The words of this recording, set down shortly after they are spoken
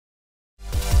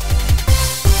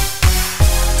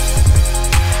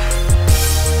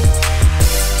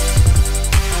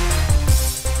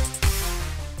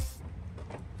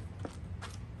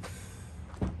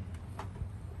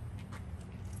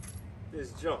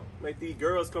out. Make these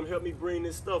girls come help me bring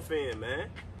this stuff in, man.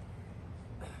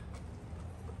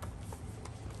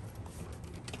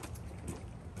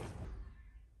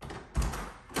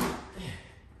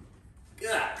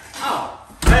 God. Oh.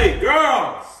 Hey,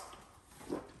 girls.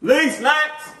 Liese,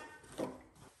 Lex.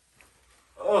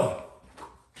 Oh.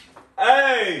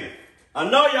 Hey. I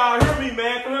know y'all hear me,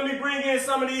 man. Come help me bring in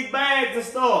some of these bags and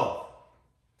stuff.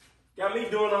 Got me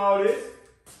doing all this.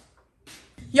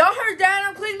 Y'all heard Dad?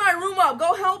 I'm cleaning my room up.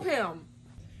 Go help him.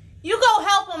 You go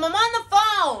help him. I'm on the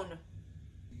phone.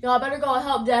 Y'all better go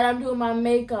help Dad. I'm doing my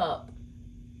makeup.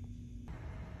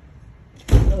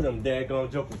 Know them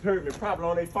daggone jokers heard me probably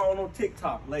on their phone on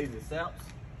TikTok, lazy saps.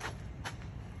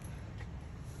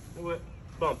 You know what?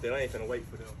 Bump it. I ain't finna wait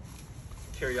for them.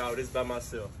 Carry all this by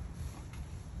myself.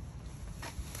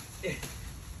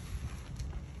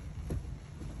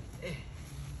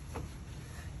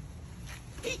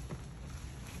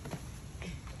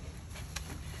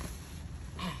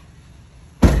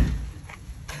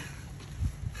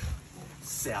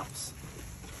 Saps.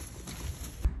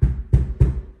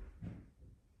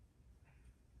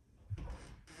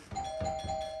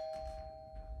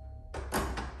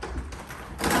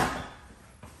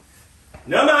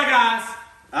 Never mind, guys.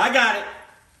 I got it.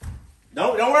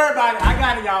 Don't worry about it. I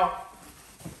got it, y'all.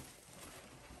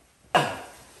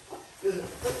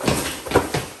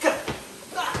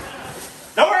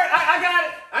 Don't worry. I got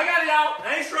it. I got it, y'all.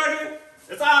 I ain't struggling.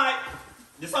 It's all right.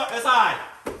 It's all right.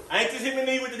 I ain't just hit my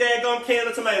knee with the daggum can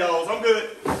of tomatoes. I'm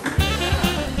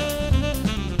good.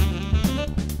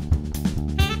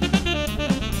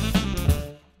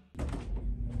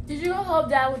 Did you go help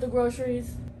Dad with the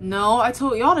groceries? No, I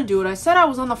told y'all to do it. I said I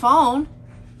was on the phone.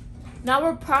 Now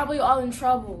we're probably all in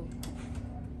trouble.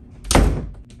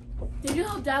 Did you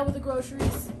help Dad with the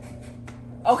groceries?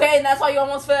 Okay, and that's why you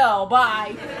almost fell.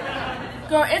 Bye.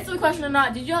 Girl, answer the question or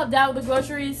not. Did you help Dad with the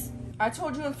groceries? I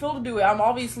told you and Phil to do it. I'm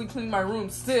obviously cleaning my room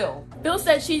still. Phil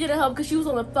said she didn't help because she was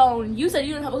on the phone. You said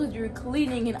you didn't help because you were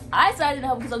cleaning, and I said I didn't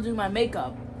help because I was doing my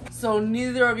makeup. So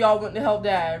neither of y'all went to help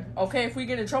Dad. Okay, if we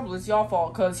get in trouble, it's y'all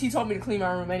fault because he told me to clean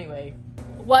my room anyway.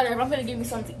 Whatever, I'm gonna give me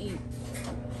something to eat.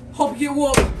 Hope you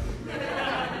will.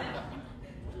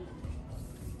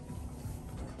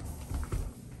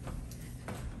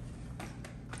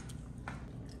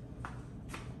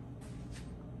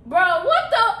 Bro, what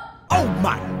the? Oh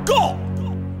my God!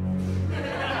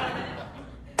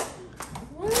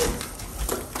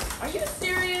 What? Are you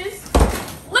serious?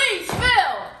 Leave,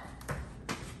 Phil!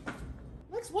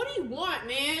 Lex, what do you want,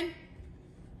 man?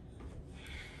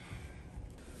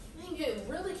 It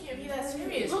really can't be that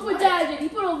serious. Look what Dad did. He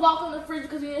put a lock on the fridge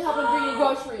because we didn't help him bring in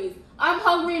groceries. I'm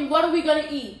hungry, and what are we gonna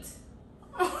eat?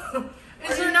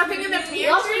 Is there nothing in the pantry?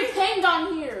 Luxury came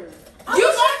down here. You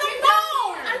on the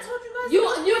phone! I told you guys.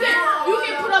 You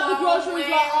can put up the groceries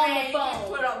while on the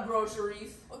phone. Put up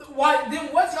groceries. Why? Then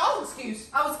what's y'all's excuse?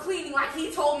 I was cleaning like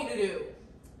he told me to do.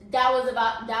 That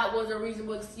was a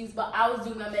reasonable excuse, but I was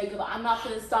doing my makeup. I'm not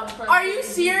gonna stop in front of Are you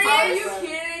serious? Are you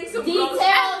kidding? Some Details.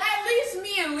 At least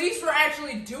me and Liese were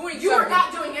actually doing something. You were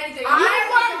not doing anything. You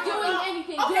weren't doing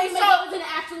anything. Okay, Doing makeup is an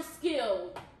actual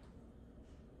skill.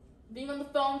 Being on the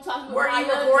phone talking Were about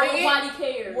you recording it? nobody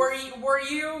cares. Were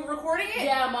you recording it?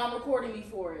 Yeah, Mom recording me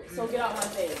for it. So get out my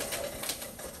face.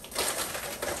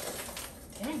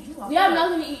 Dang, you locked We have that up.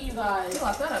 nothing to eat, you guys. You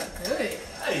locked that up good.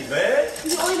 Hey, man. You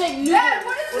can only make noodles. Dad,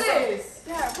 what is What's this?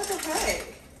 Dad, what's okay?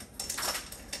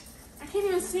 I can't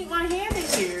even sink my hand in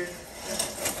here.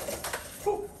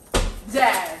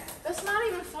 Dad, that's not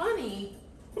even funny.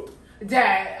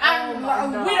 Dad,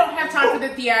 we don't have time for the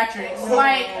theatrics.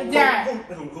 Like, Dad.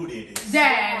 Who did this?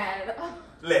 Dad.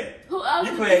 Let. Who else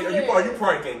You would playing? do it? Are you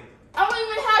pranking? I don't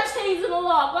even have chains in the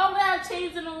lock. Why would I have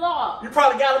chains in the lock? You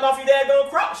probably got them off your daggone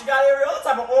crocs. You got every other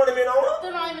type of ornament on them.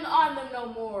 They're not even on them no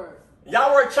more.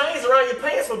 Y'all wear chains around your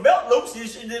pants for belt loops.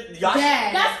 Y'all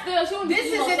Dad. That's Phil. She won't This be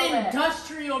is so an bad.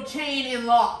 industrial chain and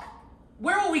lock.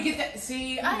 Where will we get that?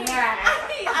 See, I literally.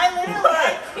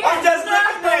 I'm just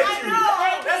looking at I you.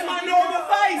 know. That's my normal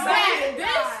face. Dad,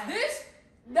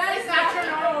 that is not your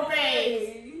normal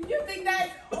face. You think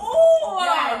that's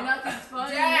Dad, nothing's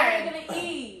funny. Dad. What are we gonna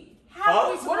eat? How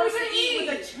are we Huh? supposed to eat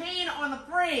with a chain on the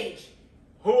fridge?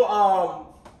 Who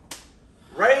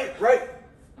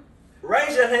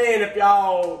raise your hand if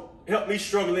y'all help me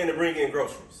struggling to bring in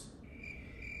groceries.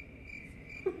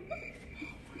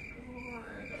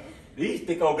 These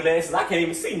thick old glasses, I can't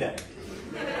even see nothing.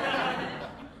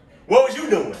 What was you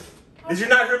doing? Did you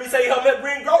not hear me say help me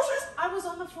bring groceries? I was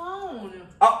on the phone.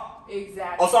 Oh,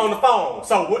 Exactly. so on the phone.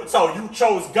 So you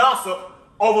chose gossip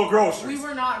over groceries. We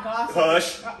were not gossiping.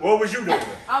 Hush. What was you doing?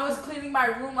 I was cleaning my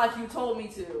room like you told me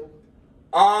to.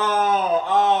 Oh,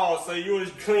 so you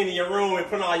was cleaning your room and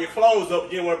putting all your clothes up. You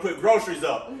didn't want to put groceries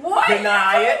up. What?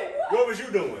 Deny it. What was you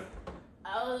doing?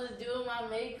 I was doing my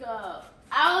makeup.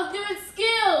 I was doing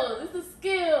skills. It's a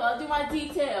skill. I'll do my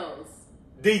details.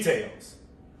 Details.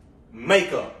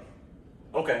 Makeup.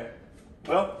 Okay.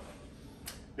 Well,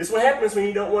 this is what happens when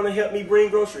you don't want to help me bring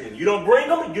groceries in. You don't bring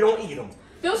them, you don't eat them.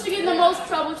 Phil should get in the most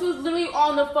trouble. She was literally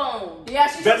on the phone. Yeah,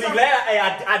 she's Better be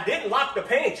glad I didn't lock the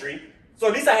pantry, so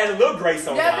at least I had a little grace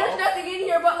on Yeah, y'all. there's nothing in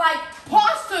here but like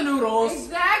pasta noodles.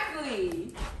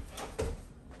 Exactly.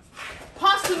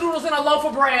 Pasta noodles and a loaf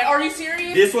of bread. Are you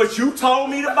serious? This what you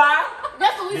told me to buy?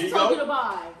 That's what Here we you told go. you to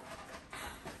buy.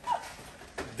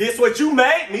 This what you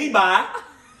made me buy?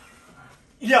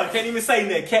 Yeah, can't even say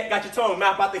that. Cat got your tongue,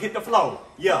 mouth about to hit the floor.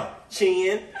 Yeah,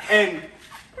 chin. And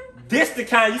this the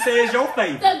kind you say is your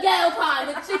favorite. The ghetto pie,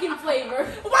 the chicken flavor.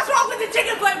 What's wrong with the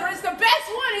chicken flavor? It's the best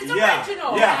one. It's Yeah,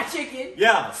 original. yeah. Not chicken.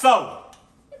 Yeah, so.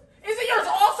 Isn't yours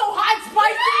also hot and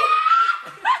spicy?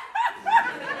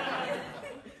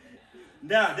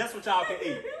 Now, that's what y'all can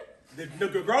eat.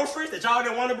 The groceries that y'all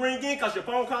didn't want to bring in because your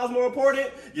phone call's more important,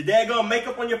 your daggone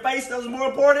makeup on your face that was more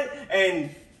important,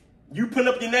 and you putting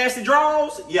up your nasty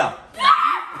drawers, yeah. The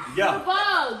Yeah.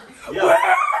 bug.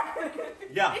 Yeah.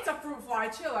 Yeah. It's a fruit fly.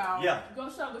 Chill out. Yeah. Go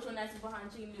shop with your nasty behind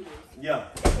chicken noodles. Yeah.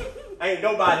 Ain't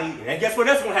nobody eating. And guess what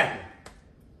else gonna happen?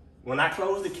 When I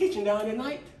close the kitchen down at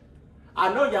night,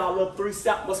 I know y'all little 3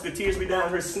 South Musketeers be down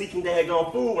here sneaking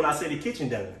daggone food when I say the kitchen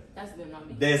done. That's good on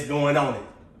me. That's going on it.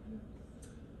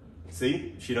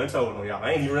 See? She done told on y'all.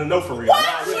 I ain't even really know for real. What?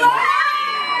 Now I really know.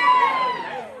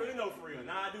 I ain't really know for real.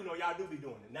 Now I do know y'all do be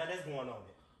doing it. Now that's going on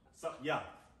it. So, yeah.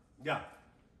 Yeah.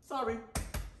 Sorry.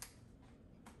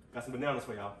 Got some bananas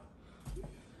for y'all.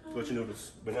 Butcher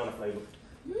noodles. Banana flavor.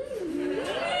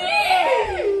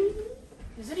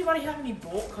 Does anybody have any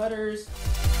bolt cutters?